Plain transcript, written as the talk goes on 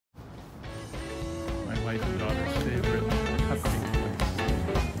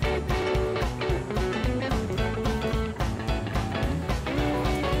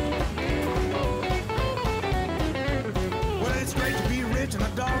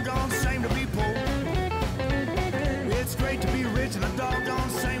doggone shame to be poor. It's great to be rich and a doggone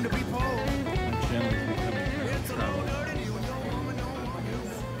shame to be poor.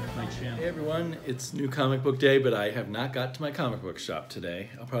 Hey everyone, it's New Comic Book Day, but I have not got to my comic book shop today.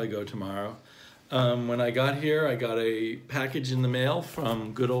 I'll probably go tomorrow. When I got here, I got a package in the mail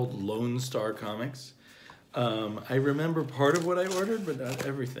from good old Lone Star Comics. I remember part of what I ordered, but not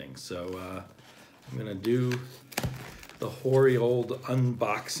everything. So I'm gonna do the hoary old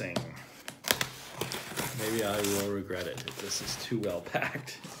unboxing. Maybe I will regret it if this is too well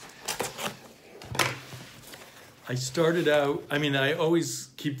packed. I started out, I always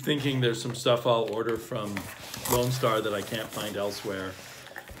keep thinking there's some stuff I'll order from Lone Star that I can't find elsewhere.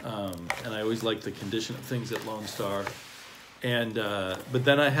 And I always like the condition of things at Lone Star. And, but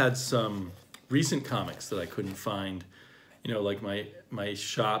then I had some recent comics that I couldn't find. You know, like my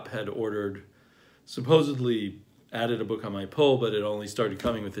shop had ordered, supposedly added a book on my pull, but it only started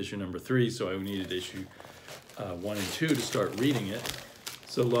coming with issue number 3, so I needed issue 1 and 2 to start reading it.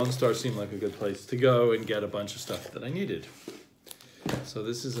 So Lone Star seemed like a good place to go and get a bunch of stuff that I needed. So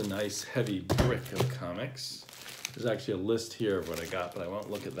this is a nice heavy brick of comics. There's actually a list here of what I got, but I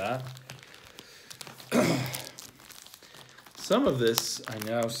won't look at that. Some of this I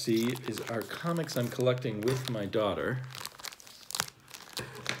now see are comics I'm collecting with my daughter.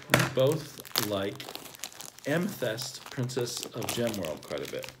 We both like Amethyst, Princess of Gemworld, quite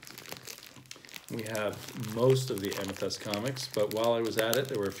a bit. We have most of the Amethyst comics, but while I was at it,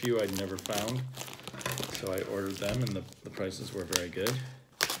 there were a few I'd never found. So I ordered them, and the prices were very good.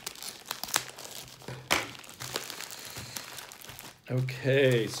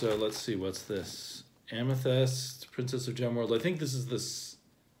 Okay, so let's see, what's this? Amethyst, Princess of Gemworld. I think this is this,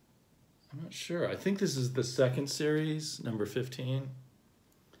 I'm not sure. I think this is the second series, number 15.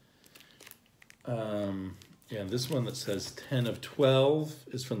 Yeah, this one that says 10 of 12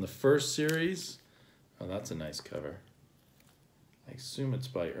 is from the first series. Oh, that's a nice cover. I assume it's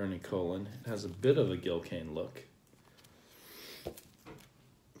by Ernie Colin. It has a bit of a Gil Kane look.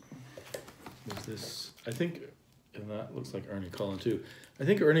 There's this, I think, and that looks like Ernie Colin too. I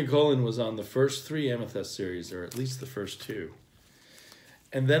think Ernie Colin was on the first 3 Amethyst series, or at least the first 2.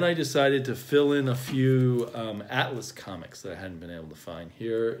 And then I decided to fill in a few Atlas comics that I hadn't been able to find.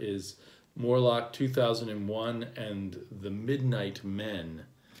 Here is Morlock 2001 and The Midnight Men,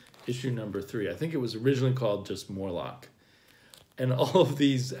 issue number 3. I think it was originally called just Morlock. And all of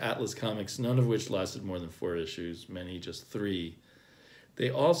these Atlas comics, none of which lasted more than 4 issues, many just 3, they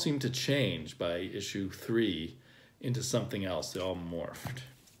all seem to change by issue 3 into something else. They all morphed,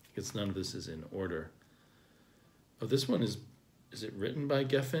 because none of this is in order. Oh, this one is it written by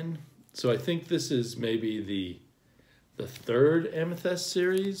Geffen? So I think this is maybe the 3rd Amethyst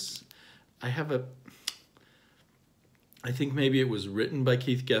series. I think maybe it was written by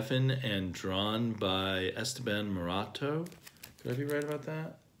Keith Geffen and drawn by Esteban Morato. Could I be right about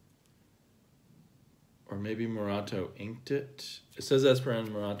that? Or maybe Morato inked it. It says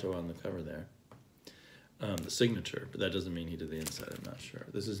Esteban Morato on the cover there. The signature, but that doesn't mean he did the inside, I'm not sure.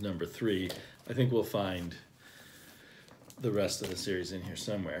 This is number 3. I think we'll find the rest of the series in here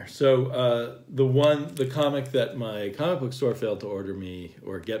somewhere. So the comic that my comic book store failed to order me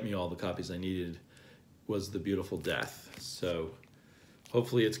or get me all the copies I needed was The Beautiful Death. So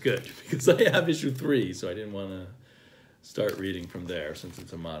hopefully it's good, because I have issue 3, so I didn't want to start reading from there since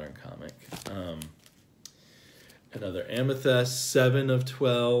it's a modern comic. Another Amethyst, 7 of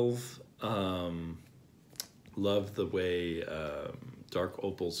 12. Love the way Dark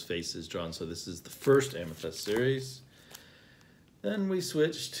Opal's face is drawn. So this is the first Amethyst series. Then we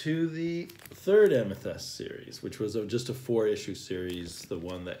switched to the 3rd Amethyst series, which was just a 4-issue series. The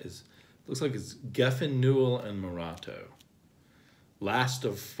one that looks like it's Geffen, Newell, and Morato. Last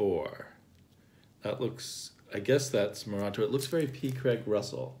of 4. That looks, I guess that's Morato. It looks very P. Craig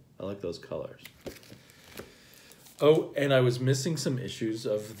Russell. I like those colors. Oh, and I was missing some issues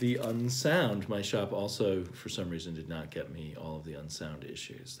of the Unsound. My shop also, for some reason, did not get me all of the Unsound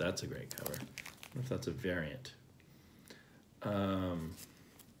issues. That's a great cover. I wonder if that's a variant.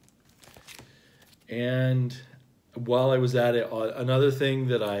 And while I was at it, another thing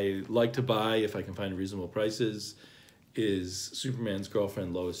that I like to buy if I can find reasonable prices is Superman's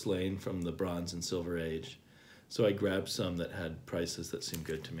girlfriend Lois Lane from the Bronze and Silver Age. So I grabbed some that had prices that seemed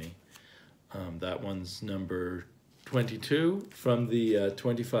good to me. That one's number 22 from the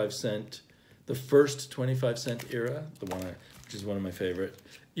 25 cent, the first 25 cent era, which is one of my favorite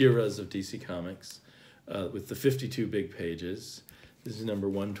eras of DC Comics, with the 52 big pages. This is number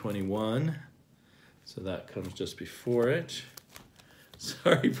 121, so that comes just before it.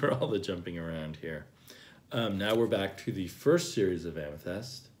 Sorry for all the jumping around here. Now we're back to the first series of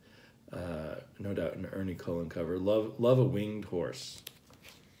Amethyst. No doubt an Ernie Cullen cover. Love a Winged Horse.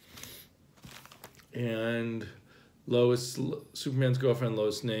 And Superman's girlfriend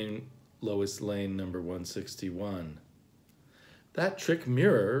Lois Lane, number 161. That trick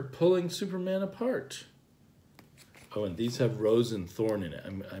mirror pulling Superman apart. Oh, and these have Rose and Thorn in it.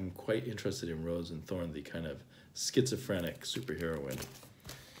 I'm quite interested in Rose and Thorn, the kind of schizophrenic superheroine.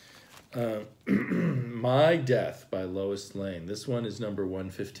 My Death by Lois Lane. This one is number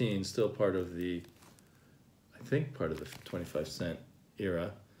 115, still part of the, I think, part of the 25-cent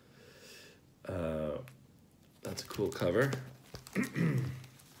era. That's a cool cover.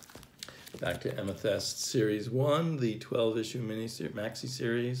 Back to Amethyst Series 1, the 12-issue maxi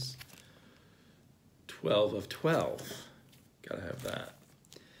series. 12 of 12. Gotta have that.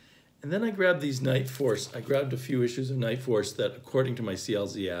 And then I grabbed these Night Force. I grabbed a few issues of Night Force that, according to my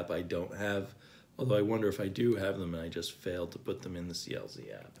CLZ app, I don't have. Although I wonder if I do have them and I just failed to put them in the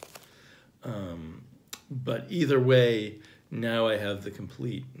CLZ app. But either way, now I have the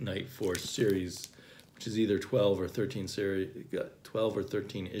complete Night Force series, which is either 12 or 13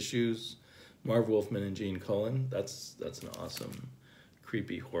 issues. Marv Wolfman and Gene Cullen. That's an awesome,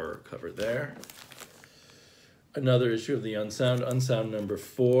 creepy horror cover there. Another issue of the Unsound. Unsound number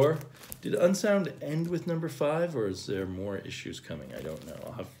 4. Did Unsound end with number 5, or is there more issues coming? I don't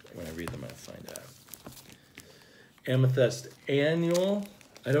know. When I read them, I'll find out. Amethyst Annual.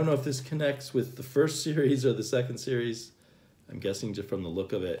 I don't know if this connects with the first series or the second series. I'm guessing just from the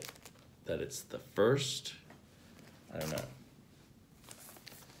look of it that it's the first. I don't know.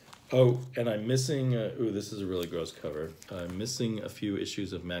 Oh, and I'm missing, ooh, this is a really gross cover. I'm missing a few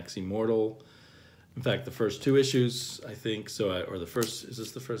issues of Maxi Mortal. In fact, the first 2 issues, I think, is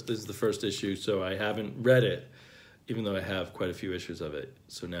this the first? This is the first issue, so I haven't read it, even though I have quite a few issues of it.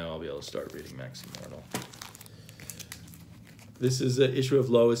 So now I'll be able to start reading Maxi Mortal. This is an issue of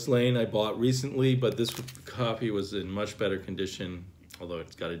Lois Lane I bought recently, but this copy was in much better condition, although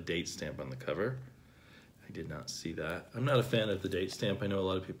it's got a date stamp on the cover. I did not see that. I'm not a fan of the date stamp. I know a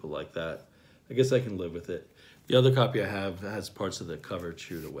lot of people like that. I guess I can live with it. The other copy I have has parts of the cover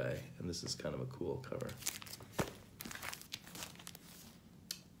chewed away, and this is kind of a cool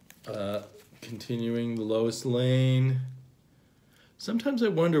cover. Continuing the Lois Lane. Sometimes I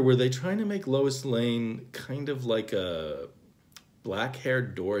wonder, were they trying to make Lois Lane kind of like a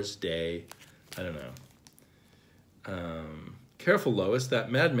black-haired Doris Day? I don't know. Careful, Lois,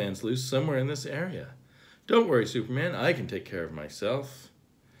 that madman's loose somewhere in this area. Don't worry, Superman, I can take care of myself.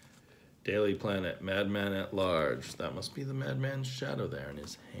 Daily Planet, Madman at Large. That must be the Madman's shadow there in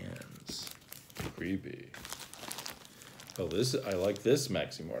his hands. Creepy. Oh, I like this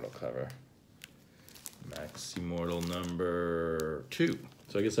Maxi Mortal cover. Maxi Mortal number 2.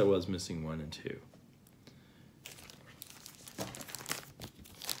 So I guess I was missing 1 and 2.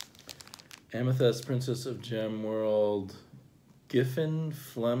 Amethyst, Princess of Gem World. Giffen,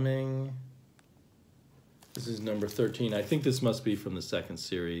 Fleming. This is number 13. I think this must be from the second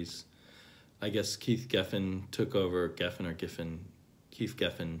series. I guess Keith Giffen took over, Keith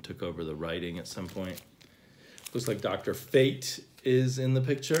Giffen took over the writing at some point. Looks like Dr. Fate is in the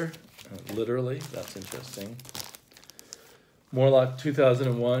picture, literally. That's interesting. Morlock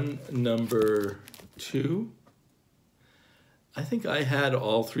 2001, number 2. I think I had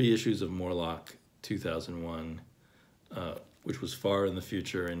all 3 issues of Morlock 2001, which was far in the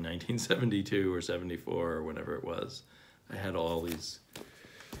future in 1972 or 74 or whenever it was. I had all these.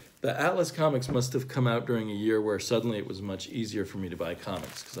 The Atlas comics must have come out during a year where suddenly it was much easier for me to buy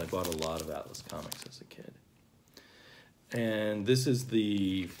comics, because I bought a lot of Atlas comics as a kid. And this is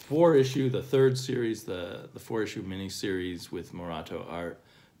the 4-issue, the 3rd series, the 4-issue mini-series with Morato art,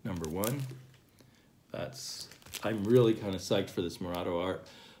 number 1. I'm really kind of psyched for this Morato art.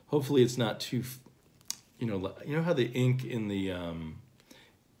 Hopefully it's not too, you know how the ink in the,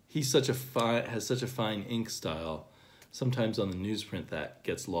 has such a fine ink style. Sometimes on the newsprint that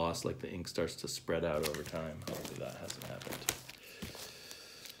gets lost, like the ink starts to spread out over time. Hopefully that hasn't happened.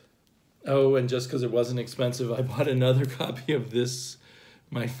 Oh, and just because it wasn't expensive, I bought another copy of this,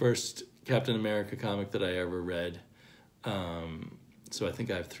 my first Captain America comic that I ever read. So I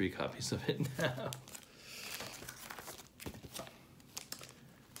think I have 3 copies of it now.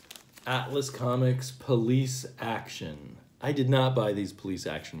 Atlas Comics Police Action. I did not buy these police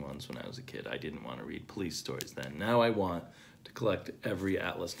action ones when I was a kid. I didn't want to read police stories then. Now I want to collect every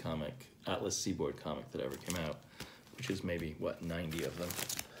Atlas Seaboard comic that ever came out, which is maybe, 90 of them.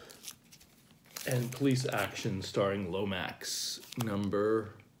 And Police Action starring Lomax,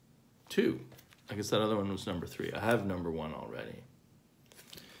 number 2. I guess that other one was number 3. I have number 1 already.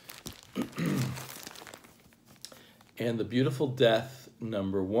 And The Beautiful Death,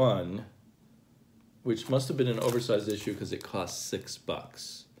 #1, which must have been an oversized issue because it cost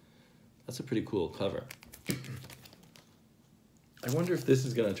 $6. That's a pretty cool cover. I wonder if this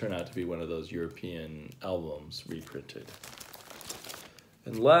is going to turn out to be one of those European albums reprinted.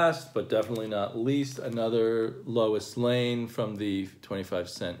 And last, but definitely not least, another Lois Lane from the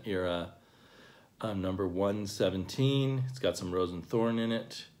 25-cent era, #117. It's got some Rose and Thorn in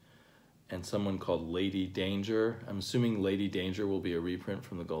it, and someone called Lady Danger. I'm assuming Lady Danger will be a reprint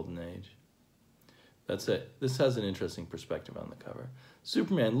from the Golden Age. That's it. This has an interesting perspective on the cover.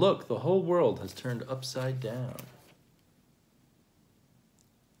 Superman, look, the whole world has turned upside down.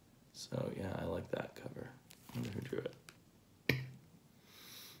 So yeah, I like that cover. I wonder who drew it.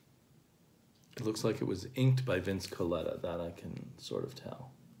 It looks like it was inked by Vince Colletta. That I can sort of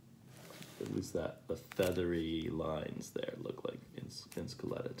tell. At least the feathery lines there look like Vince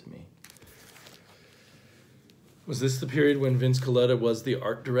Colletta to me. Was this the period when Vince Colletta was the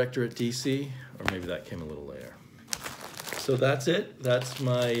art director at DC? Or maybe that came a little later. So that's it. That's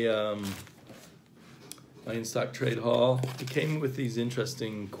my my in-stock trade haul. It came with these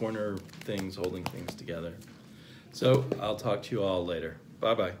interesting corner things holding things together. So I'll talk to you all later.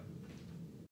 Bye-bye.